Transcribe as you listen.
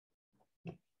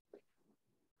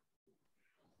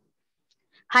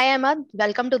Hi, Ahmad.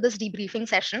 Welcome to this debriefing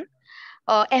session.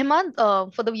 Ahmad,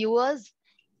 for the viewers,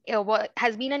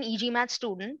 has been an e-GMAT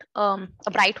student, a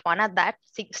bright one at that.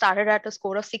 Started at a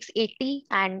score of 680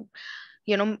 and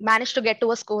managed to get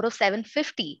to a score of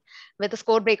 750 with a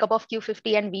score breakup of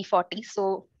Q50 and V40.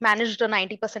 So managed a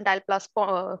 90 percentile plus,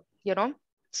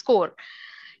 score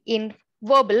in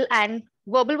verbal, and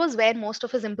verbal was where most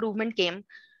of his improvement came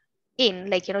in.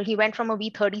 He went from a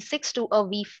V36 to a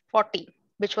V40,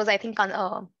 which was, I think,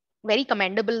 very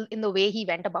commendable in the way he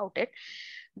went about it.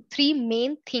 Three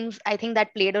main things I think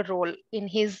that played a role in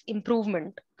his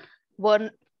improvement were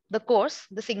the course,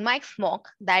 the Sigma X mock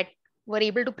that were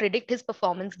able to predict his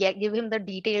performance, give him the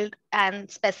detailed and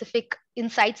specific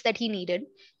insights that he needed,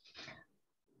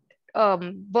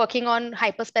 working on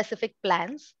hyper specific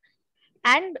plans,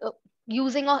 and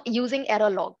using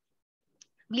error log.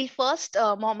 We'll first,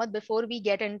 Mohammed, before we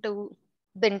get into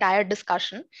the entire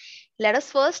discussion, let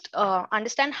us first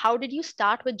understand, how did you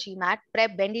start with GMAT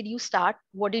prep? When did you start?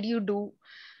 What did you do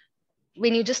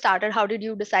when you just started? How did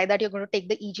you decide that you're going to take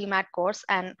the e-GMAT course,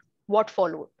 and what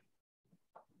followed?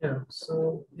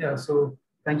 So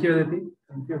thank you, Aditi.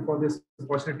 Thank you for this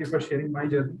opportunity for sharing my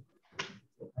journey.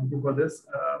 Thank you for this.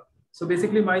 So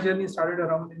basically, my journey started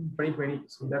around in 2020.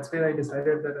 So that's where I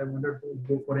decided that I wanted to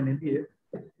go for an MBA.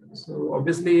 So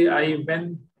obviously, I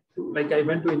went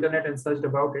to internet and searched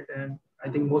about it, and I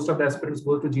think most of the aspirants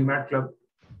go to GMAT Club.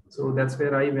 So that's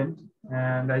where I went,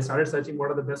 and I started searching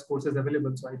what are the best courses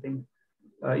available. So I think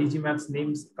e-GMAT's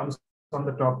names comes on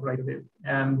the top right away.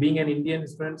 And being an Indian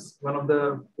student, one of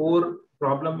the core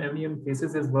problem everyone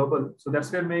faces is verbal. So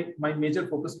that's where my major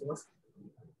focus was.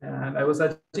 And I was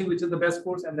searching which is the best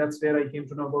course, and that's where I came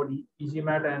to know about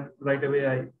e-GMAT, and right away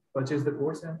I purchased the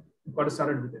course and got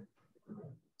started with it.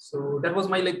 So that was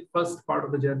my first part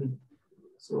of the journey.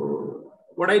 So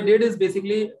what I did is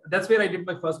basically, that's where I did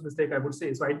my first mistake, I would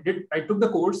say. So I took the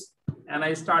course and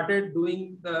I started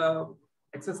doing the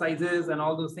exercises and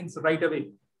all those things right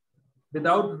away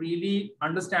without really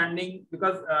understanding,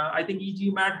 because I think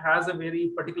e-GMAT has a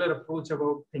very particular approach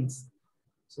about things.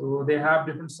 So they have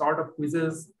different sort of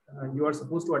quizzes. You are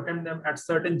supposed to attend them at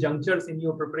certain junctures in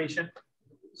your preparation.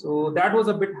 So that was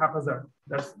a bit haphazard.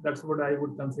 That's what I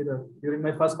would consider during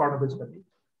my first part of the journey.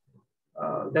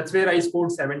 That's where I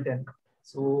scored 710.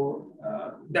 So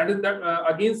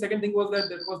again, second thing was that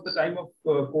was the time of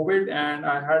COVID, and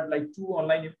I had 2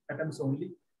 online attempts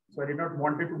only. So I did not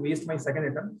want to waste my second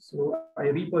attempt. So I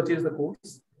repurchased the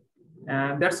course,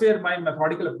 and that's where my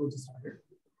methodical approach started.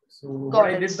 So what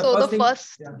I did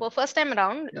the first time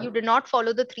around, you did not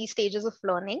follow the 3 stages of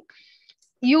learning.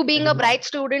 You being a bright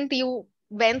student, you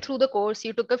went through the course,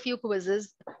 you took a few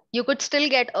quizzes, you could still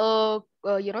get a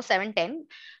 710,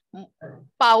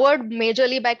 powered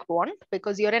majorly by quant,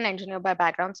 because you're an engineer by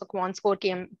background. So quant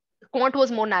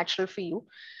was more natural for you.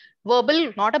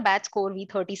 Verbal, not a bad score,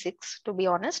 V36 to be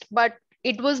honest, but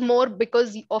it was more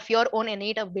because of your own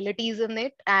innate abilities in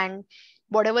it, and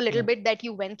whatever little bit that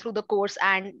you went through the course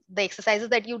and the exercises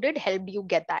that you did helped you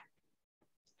get that.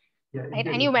 Right?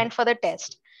 And you went for the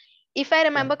test. If I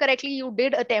remember correctly, you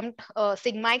did attempt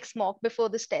Sigma X mock before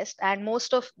this test, and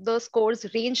most of the scores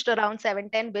ranged around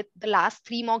 710, with the last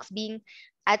 3 mocks being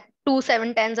at 2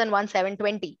 710s and 1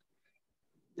 720.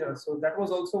 Yeah, so that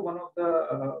was also one of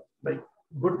the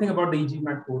good thing about the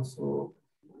e-GMAT course. So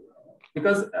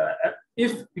because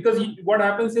what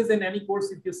happens is, in any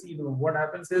course, if you see, what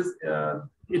happens is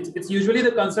it's usually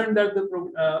the concern that the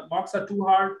mocks are too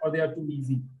hard or they are too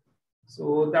easy.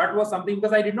 So that was something,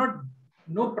 because I did not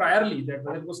know priorly that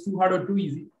whether it was too hard or too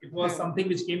easy. It was something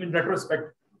which came in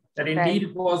retrospect, that indeed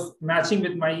it was matching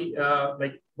with my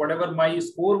whatever my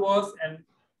score was, and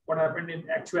what happened in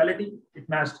actuality, it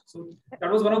matched. So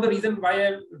that was one of the reasons why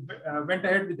I went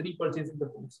ahead with repurchasing the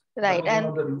course. Right.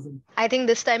 And I think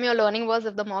this time your learning was,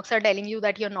 if the mocks are telling you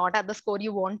that you're not at the score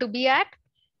you want to be at,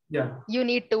 you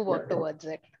need to work towards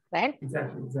it, right?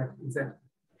 Exactly.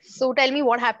 So tell me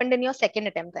what happened in your second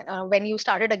attempt then, when you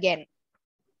started again.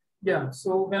 Yeah,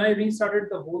 so when I restarted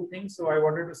the whole thing, so I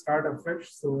wanted to start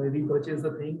afresh. So I repurchased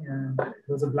the thing, and it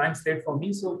was a blank slate for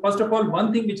me. So first of all,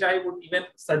 one thing which I would even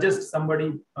suggest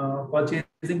somebody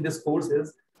purchasing this course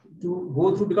is to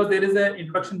go through, because there is an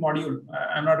introduction module.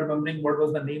 I'm not remembering what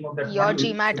was the name of that module. Your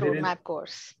GMAT roadmap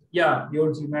course. Yeah, your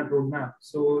GMAT roadmap.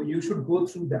 So you should go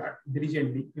through that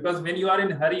diligently, because when you are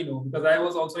in a hurry, because I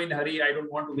was also in a hurry, I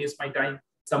don't want to waste my time.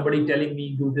 Somebody telling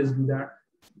me do this, do that.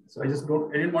 So I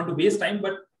didn't want to waste time,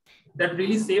 but that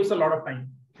really saves a lot of time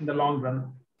in the long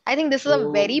run. I think this is a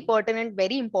very pertinent,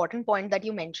 very important point that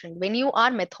you mentioned. When you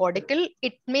are methodical,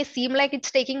 it may seem like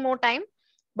it's taking more time,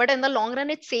 but in the long run,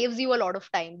 it saves you a lot of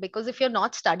time, because if you're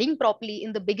not studying properly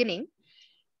in the beginning,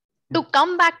 To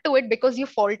come back to it because you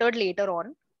faltered later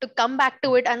on, to come back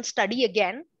to it and study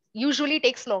again usually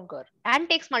takes longer and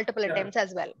takes multiple Yeah. attempts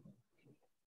as well.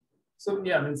 So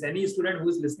yeah, means any student who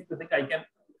is listening to think I can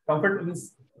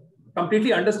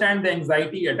completely understand the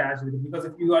anxiety attached with it, because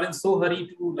if you are in so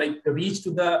hurry to like reach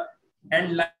to the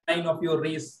end line of your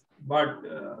race, but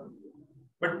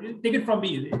take it from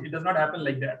me, it does not happen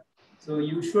like that. So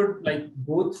you should like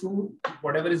go through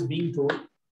whatever is being told,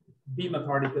 be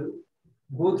methodical,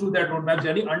 go through that roadmap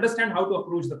journey, understand how to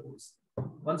approach the course.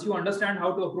 Once you understand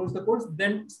how to approach the course,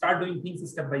 then start doing things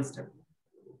step by step.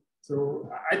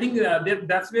 So I think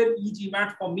that's where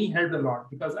e-GMAT for me helped a lot,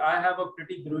 because I have a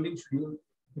pretty grueling schedule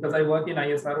because I work in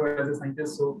ISRO as a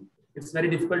scientist. So it's very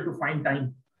difficult to find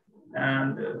time.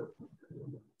 And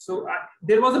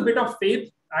there was a bit of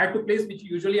faith I had to place, which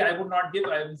usually I would not give.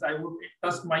 I would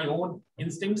trust my own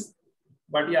instincts.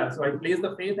 But yeah, so I placed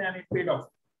the faith and it paid off.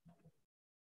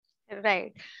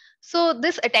 Right. So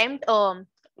this attempt,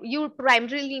 you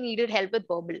primarily needed help with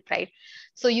verbal, right?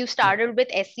 So you started with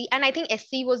SC, and I think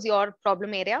SC was your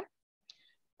problem area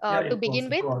to begin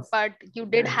with, but you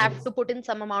did have to put in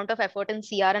some amount of effort in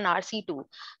CR and RC too.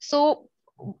 So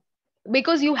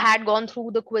because you had gone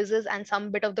through the quizzes and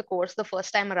some bit of the course the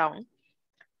first time around,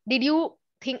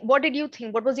 what did you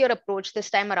think? What was your approach this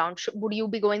time around? Would you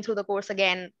be going through the course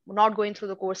again, not going through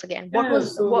the course again? What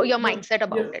was your mindset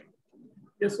about it?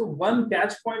 Yeah, so one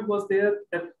catch point was there,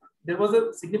 that there was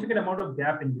a significant amount of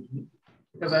gap in between,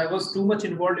 because I was too much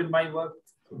involved in my work.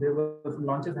 So there were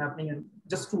launches happening and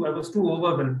I was too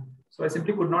overwhelmed. So I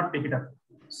simply could not pick it up.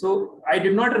 So I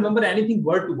did not remember anything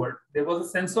word to word. There was a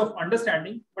sense of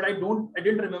understanding, but I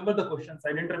didn't remember the questions. I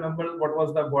didn't remember what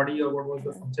was the body or what was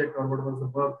the subject or what was the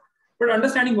verb, but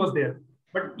understanding was there.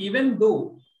 But even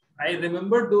though I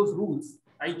remembered those rules,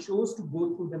 I chose to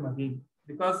go through them again,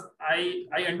 because I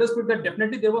understood that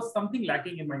definitely there was something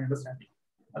lacking in my understanding.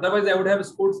 Otherwise, I would have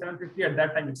scored 750 at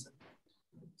that time itself.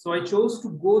 So I chose to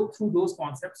go through those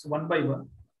concepts one by one,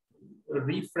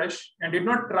 refresh, and did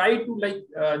not try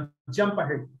to jump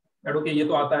ahead. That okay, ye to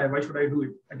aata hai, why should I do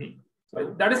it again?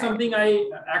 So that is something I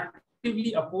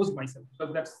actively opposed myself,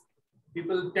 because that's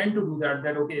people tend to do that.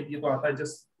 That okay, ye to aata hai,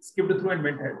 just skipped through and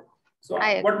went ahead. So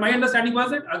what my understanding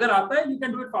was that agar aata hai, you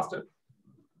can do it faster.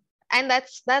 And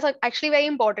that's actually very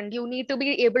important. You need to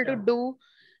be able to do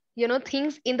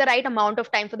things in the right amount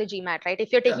of time for the GMAT, right?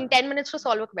 If you're taking 10 minutes to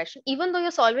solve a question, even though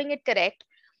you're solving it correct,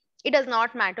 it does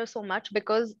not matter so much,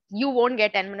 because you won't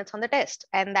get 10 minutes on the test,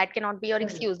 and that cannot be your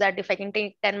excuse that if I can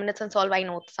take 10 minutes and solve, I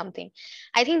know something.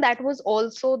 I think that was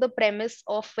also the premise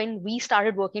of when we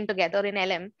started working together in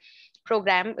LM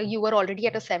program. You were already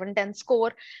at a 710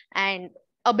 score, and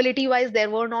ability wise there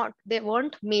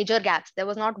weren't major gaps. There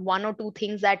was not one or two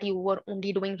things that you were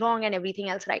only doing wrong and everything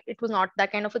else right. It was not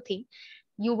that kind of a thing.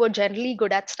 You were generally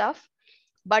good at stuff,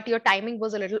 but your timing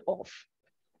was a little off.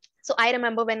 So I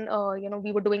remember when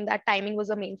we were doing that, timing was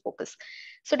the main focus.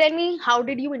 So tell me, how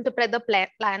did you interpret the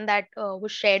plan that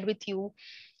was shared with you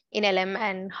in LM,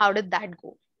 and how did that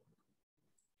go?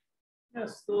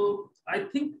 Yes, so I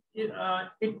think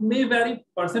it may vary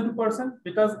person to person,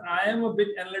 because I am a bit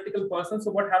analytical person.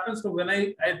 So what happens when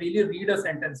I really read a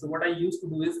sentence? So what I used to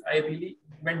do is I really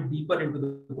went deeper into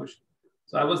the question.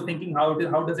 So I was thinking how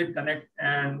does it connect,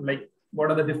 and like what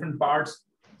are the different parts.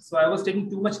 So I was taking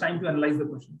too much time to analyze the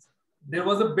questions. There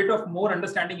was a bit of more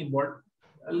understanding involved,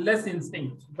 less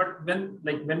instinct. But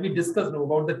when we discussed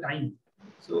about the time,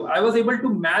 so I was able to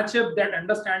match up that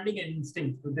understanding and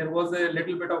instinct. So there was a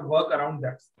little bit of work around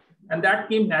that. And that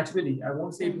came naturally. I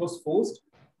won't say it was forced,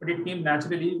 but it came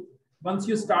naturally once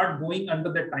you start going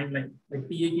under that timeline. Like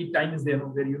TAK time is there,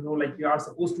 where like you are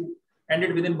supposed to end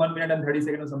it within 1 minute and 30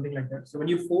 seconds or something like that. So when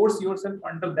you force yourself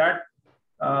under that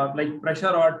like pressure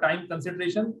or time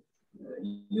consideration,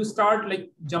 you start like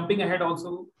jumping ahead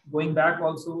also, going back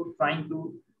also, trying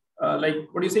to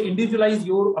individualize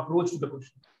your approach to the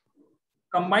question,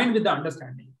 combined with the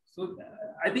understanding. So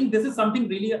I think this is something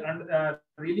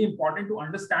really important to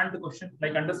understand the question,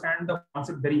 like understand the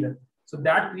concept very well. So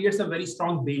that creates a very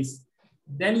strong base.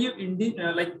 Then you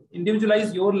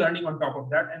individualize your learning on top of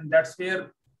that, and that's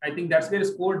where I think that's where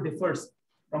score differs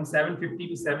from 750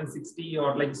 to 760,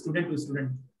 or like student to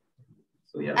student.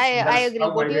 So yes, I agree.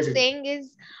 What you're saying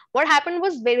is, what happened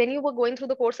was when you were going through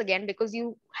the course again, because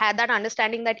you had that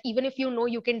understanding that even if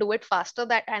you can do it faster,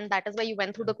 and that is why you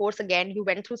went through the course again. You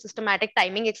went through systematic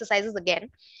timing exercises again.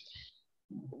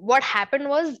 What happened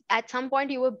was, at some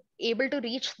point you were able to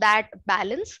reach that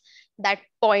balance, that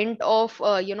point of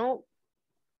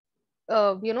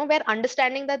where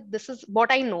understanding that this is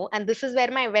what I know, and this is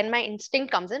where when my instinct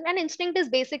comes in. And instinct is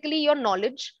basically your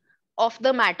knowledge of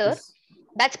the matter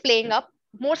that's playing up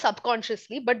more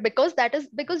subconsciously, but because that is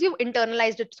because you've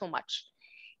internalized it so much.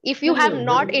 If you Yeah, have yeah,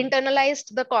 not very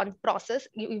internalized the process,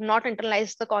 you've not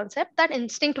internalized the concept, that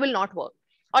instinct will not work,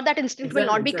 or that instinct will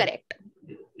exactly, not be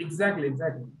exactly, correct.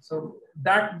 exactly. So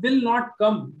that will not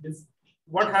come.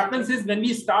 What happens Exactly. is when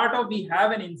we start off, we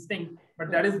have an instinct,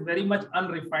 but that is very much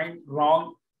unrefined,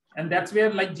 wrong, and that's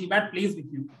where like GMAT plays with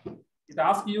you. It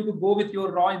asks you to go with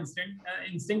your raw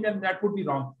instinct, and that would be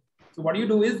wrong. So what you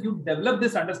do is you develop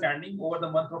this understanding over the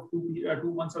month of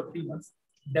 2 months or 3 months,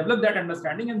 develop that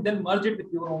understanding, and then merge it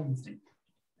with your own instinct.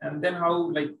 And then how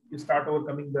like you start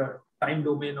overcoming the time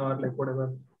domain or like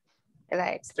whatever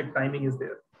Right. strict timing is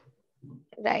there.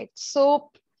 Right.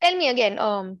 So tell me again,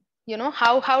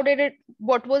 how did it,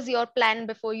 what was your plan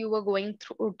before you were going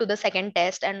through to the second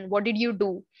test, and what did you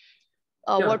do?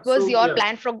 Yeah. What was So your yeah,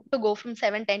 plan from to go from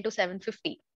 710 to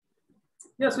 750?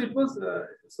 yeah. So it was.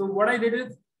 So what I did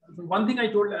is one thing I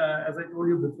told, as I told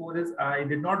you before, is I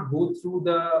did not go through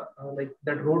the like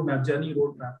that roadmap, journey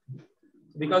roadmap,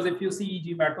 because if you see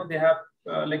e-GMAT, they have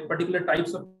like particular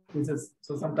types of quizzes.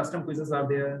 So some custom quizzes are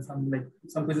there, and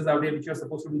some quizzes are there which you are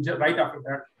supposed to do right after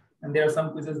that, and there are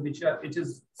some quizzes which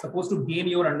is supposed to gain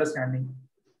your understanding,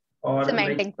 or like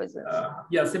Cementing quizzes.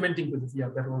 yeah, cementing quizzes. Yeah,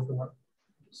 that was the one.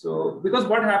 So because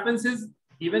what happens is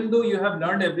even though you have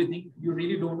learned everything, you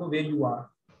really don't know where you are,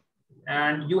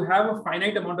 and you have a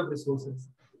finite amount of resources.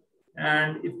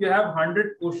 And if you have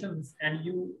 100 questions and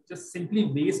you just simply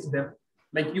waste them,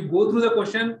 like you go through the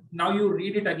question, now you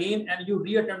read it again and you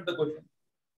reattempt the question.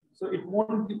 So it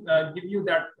won't give you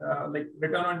that like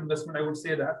return on investment, I would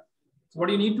say that. So what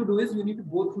you need to do is you need to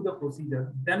go through the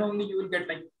procedure. Then only you will get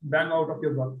like bang out of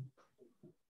your buck.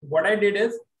 What I did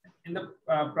is in the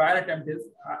prior attempt is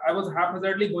I was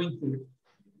haphazardly going through it.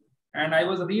 And I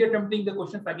was reattempting the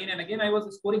questions again and again. I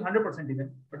was scoring 100% even,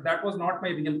 but that was not my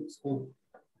real score.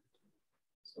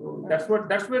 So that's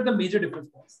where the major difference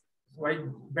was. So I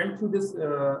went through this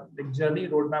like journey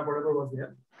roadmap, whatever was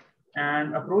there,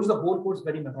 and approached the whole course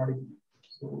very methodically.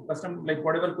 So custom like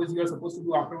whatever quiz you are supposed to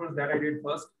do afterwards, that I did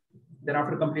first. Then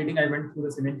after completing, I went through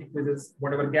the semantic quizzes.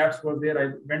 Whatever gaps were there,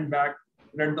 I went back,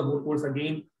 read the whole course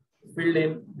again, filled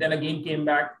in, then again came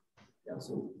back. Yeah,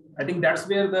 so I think that's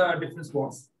where the difference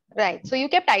was. Right. So you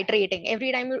kept iterating.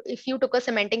 Every time if you took a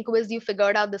cementing quiz, you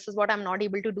figured out this is what I'm not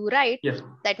able to do right. Yes.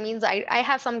 That means I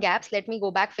have some gaps. Let me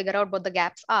go back, figure out what the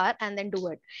gaps are, and then do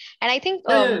it. And I think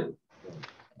yeah.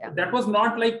 That was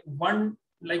not like one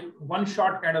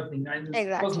shot kind of thing.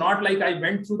 It was not like I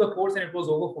went through the course and it was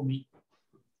over for me.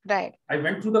 Right. I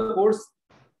went through the course,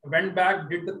 went back,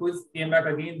 did the quiz, came back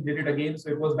again, did it again. So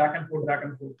it was back and forth, back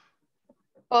and forth.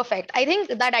 Perfect. I think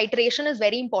that iteration is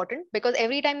very important because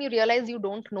every time you realize you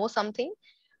don't know something,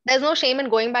 there's no shame in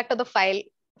going back to the file,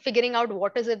 figuring out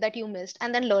what is it that you missed,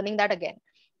 and then learning that again.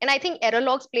 And I think error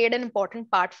logs played an important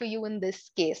part for you in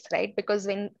this case, right? Because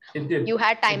when you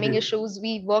had timing issues,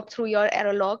 we worked through your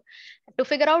error log to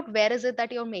figure out where is it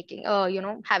that you're making,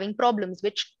 having problems,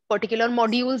 which particular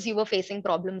modules you were facing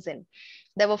problems in.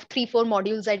 There were 3-4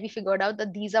 modules that we figured out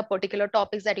that these are particular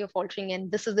topics that you're faltering in.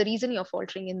 This is the reason you're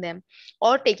faltering in them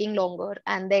or taking longer.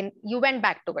 And then you went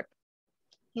back to it.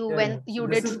 You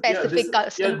did specific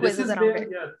custom quizzes around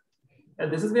it.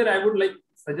 This is where I would like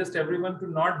suggest everyone to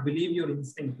not believe your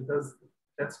instinct, because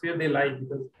that's where they lie.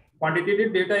 Because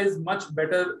quantitative data is much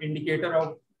better indicator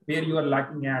of where you are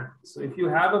lacking at. So if you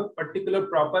have a particular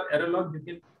proper error log, you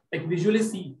can like visually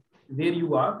see where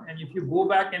you are, and if you go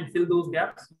back and fill those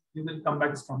gaps, you will come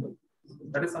back stronger.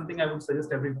 That is something I would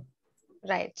suggest everyone.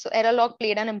 Right. So error log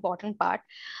played an important part.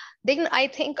 Then I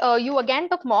think you again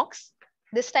took mocks.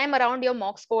 This time around, your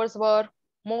mock scores were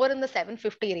more in the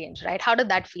 750 range, right? How did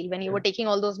that feel when you were taking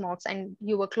all those mocks and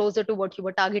you were closer to what you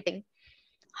were targeting?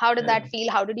 How did that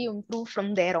feel? How did you improve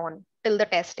from there on till the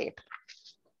test date?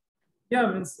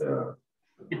 Yeah, means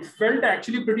it felt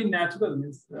actually pretty natural.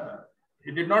 Means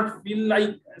it did not feel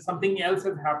like something else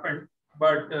has happened,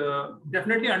 but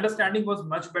definitely understanding was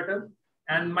much better.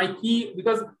 And my key,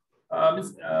 because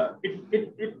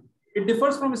it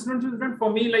differs from student to student.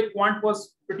 For me, like quant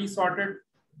was pretty sorted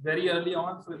very early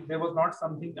on, so there was not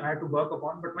something I had to work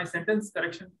upon. But my sentence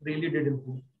correction really did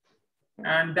improve,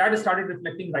 and that started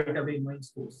reflecting right away in my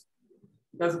scores.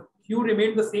 Because Q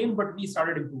remained the same, but we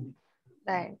started improving.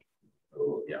 Right.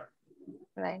 So yeah.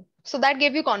 Right. So that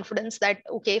gave you confidence that,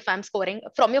 okay, if I'm scoring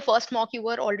from your first mock, you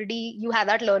had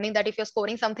that learning that if you're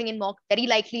scoring something in mock, very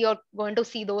likely you're going to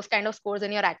see those kind of scores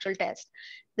in your actual test.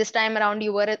 This time around,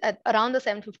 you were at around the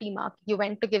 750 mark. You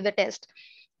went to give the test.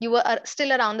 You were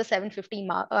still around the 750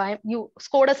 mark. You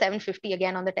scored a 750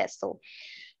 again on the test. So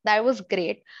that was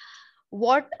great.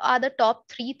 What are the top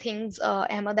 3 things,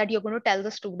 Ahmad, that you're going to tell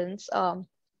the students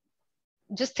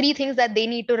just 3 things that they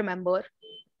need to remember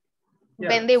Yeah.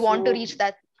 when they want to So reach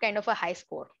that kind of a high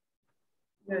score.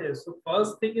 yeah. So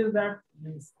first thing is that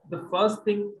the first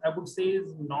thing I would say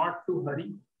is not to hurry.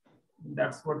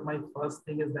 That's what my first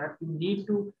thing is, that you need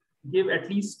to give at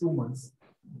least 2 months.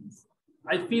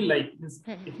 I feel like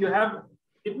if you have,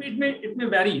 it may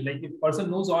vary. Like if person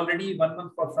knows already 1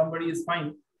 month for somebody is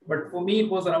fine, but for me it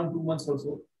was around 2 months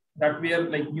also. That where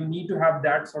like you need to have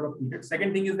that sort of period.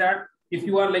 Second thing is that if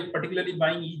you are like particularly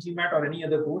buying e-GMAT or any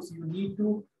other course, you need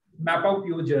to map out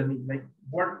your journey, like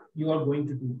what you are going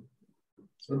to do.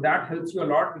 So that helps you a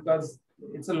lot because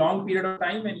it's a long period of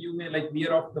time and you may like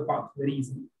veer off the path very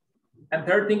easily. And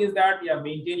third thing is that, yeah,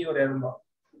 maintain your error log.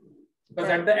 Because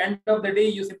at the end of the day,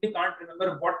 you simply can't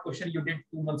remember what question you did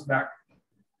 2 months back.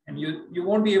 And you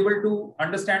won't be able to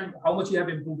understand how much you have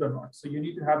improved or not. So you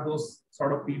need to have those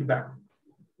sort of feedback.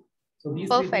 So these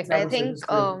 3 things Perfect. I I would think suggest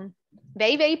to everyone.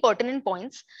 very, very pertinent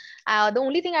points. The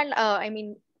only thing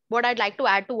what I'd like to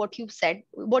add to what you've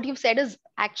said is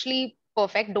actually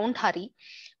perfect. Don't hurry.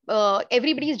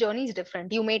 Everybody's journey is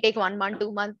different. You may take 1 month,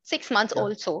 2 months, 6 months Yeah.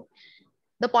 also.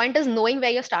 The point is knowing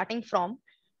where you're starting from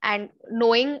and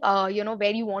knowing,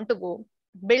 where you want to go.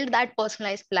 Build that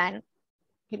personalized plan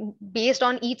based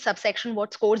on each subsection,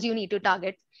 what scores you need to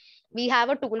target. We have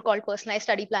a tool called personalized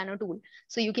study planner tool,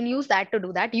 so you can use that to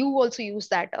do that. You also use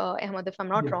that, Ahmad, if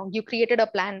I'm not Yeah. wrong. You created a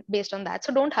plan based on that,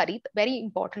 so don't hurry. Very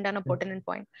important and a Yeah. pertinent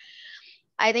point.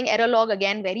 I think error log,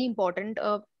 again, very important,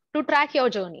 to track your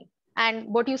journey. And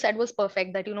what you said was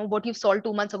perfect, that what you solved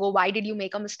 2 months ago, why did you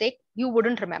make a mistake, you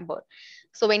wouldn't remember.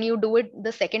 So when you do it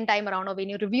the second time around, or when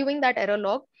you're reviewing that error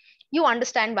log, you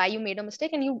understand why you made a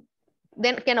mistake, and you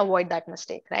then can avoid that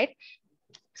mistake, right?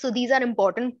 So these are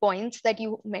important points that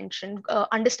you mentioned.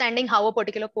 Understanding how a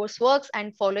particular course works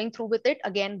and following through with it,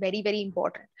 again, very, very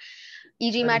important.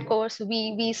 Very e-GMAT important. course,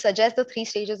 we suggest the 3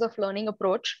 stages of learning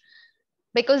approach,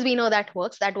 because we know that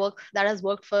has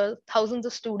worked for thousands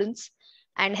of students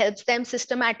and helps them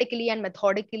systematically and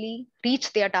methodically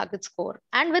reach their target score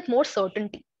and with more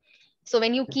certainty. So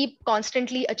when you keep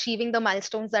constantly achieving the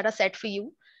milestones that are set for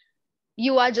you,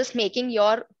 you are just making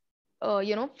your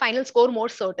final score more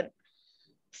certain.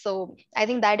 So I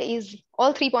think that is,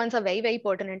 all 3 points are very, very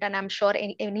pertinent, and I'm sure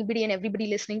anybody and everybody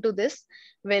listening to this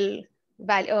will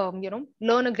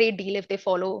learn a great deal if they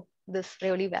follow this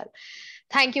really well.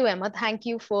 Thank you, Emma. Thank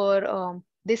you for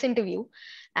this interview,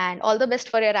 and all the best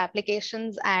for your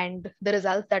applications and the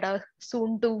results that are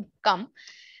soon to come.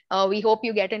 We hope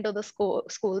you get into the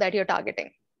school that you're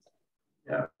targeting.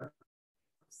 Yeah.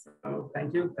 So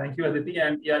thank you, Aditi.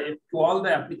 And yeah, if, to all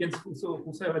the applicants,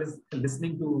 whosoever is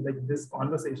listening to like this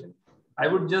conversation, I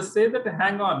would just say that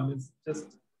hang on. It's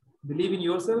just believe in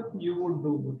yourself. You would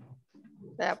do good.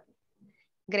 Yep.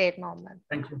 Great, Mohammed.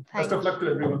 Thank you. Best Thank of luck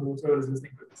to everyone whosoever is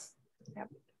listening to this.